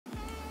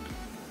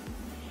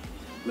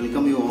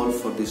Welcome you all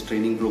for this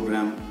training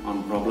program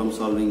on problem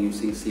solving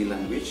using C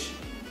language.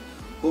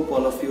 Hope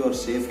all of you are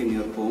safe in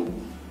your home.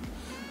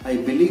 I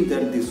believe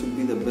that this would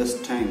be the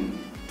best time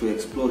to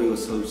explore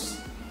yourselves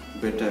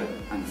better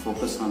and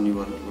focus on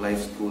your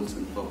life goals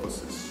and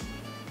purposes.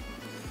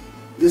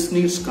 This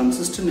needs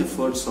consistent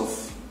efforts of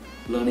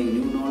learning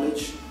new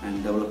knowledge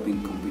and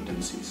developing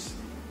competencies.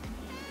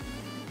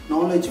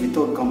 Knowledge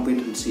without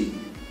competency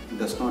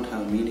does not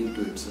have meaning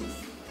to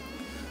itself.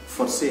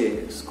 For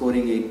say,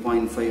 scoring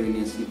 8.5 in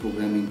a C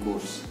programming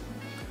course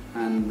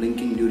and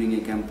blinking during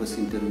a campus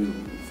interview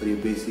for a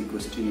basic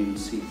question in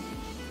C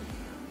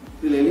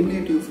will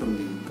eliminate you from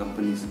the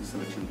company's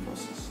selection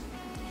process.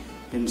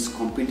 Hence,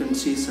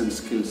 competencies and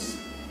skills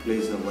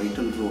plays a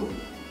vital role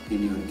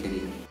in your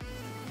career.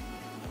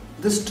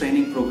 This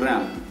training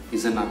program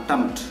is an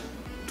attempt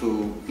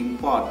to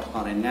impart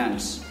or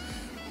enhance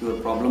your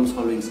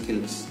problem-solving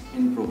skills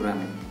in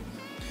programming.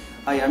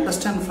 I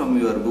understand from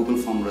your Google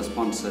form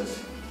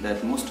responses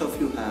that most of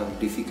you have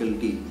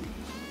difficulty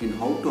in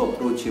how to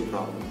approach a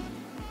problem.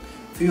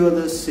 Few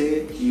others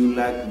say you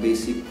lack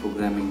basic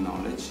programming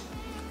knowledge,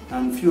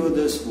 and few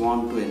others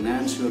want to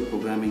enhance your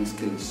programming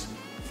skills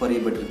for a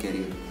better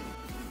career.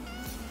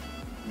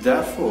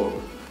 Therefore,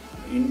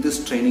 in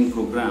this training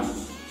program,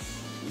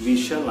 we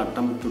shall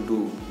attempt to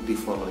do the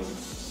following.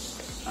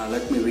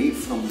 Let me read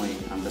from my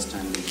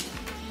understanding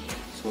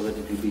so that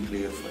it will be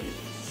clear for you.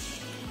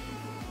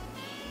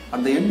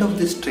 At the end of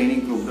this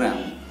training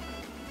program,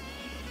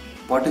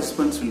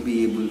 participants will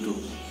be able to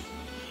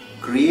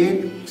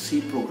create C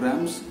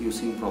programs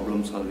using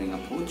problem-solving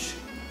approach,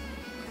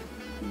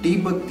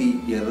 debug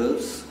the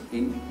errors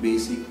in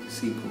basic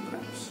C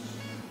programs.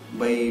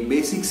 By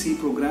basic C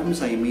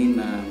programs, I mean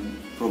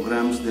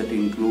programs that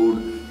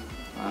include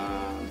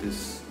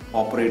this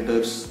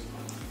operators,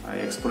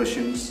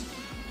 expressions,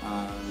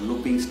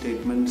 looping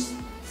statements,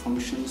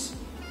 functions,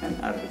 and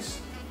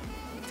arrays.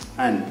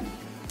 And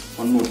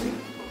one more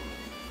thing,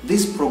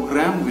 this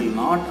program will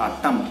not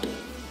attempt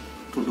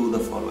to do the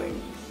following.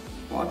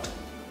 What?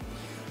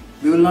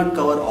 We will not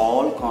cover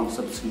all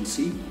concepts in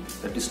C.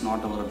 That is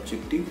not our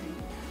objective.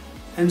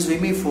 Hence, we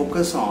may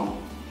focus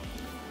on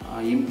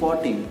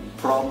imparting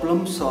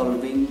problem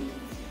solving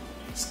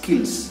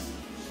skills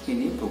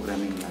in a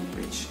programming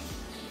language.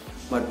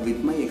 But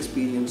with my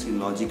experience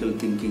in logical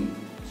thinking,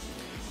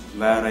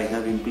 where I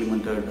have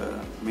implemented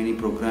many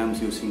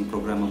programs using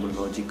programmable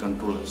logic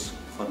controllers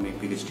for my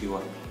PhD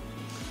work,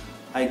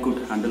 I could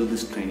handle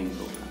this training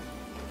program.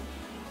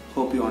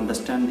 Hope you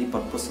understand the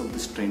purpose of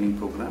this training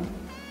program,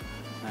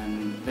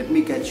 and let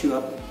me catch you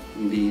up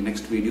in the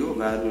next video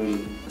where we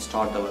will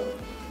start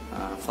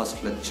our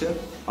first lecture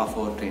of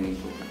our training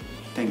program.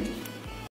 Thank you.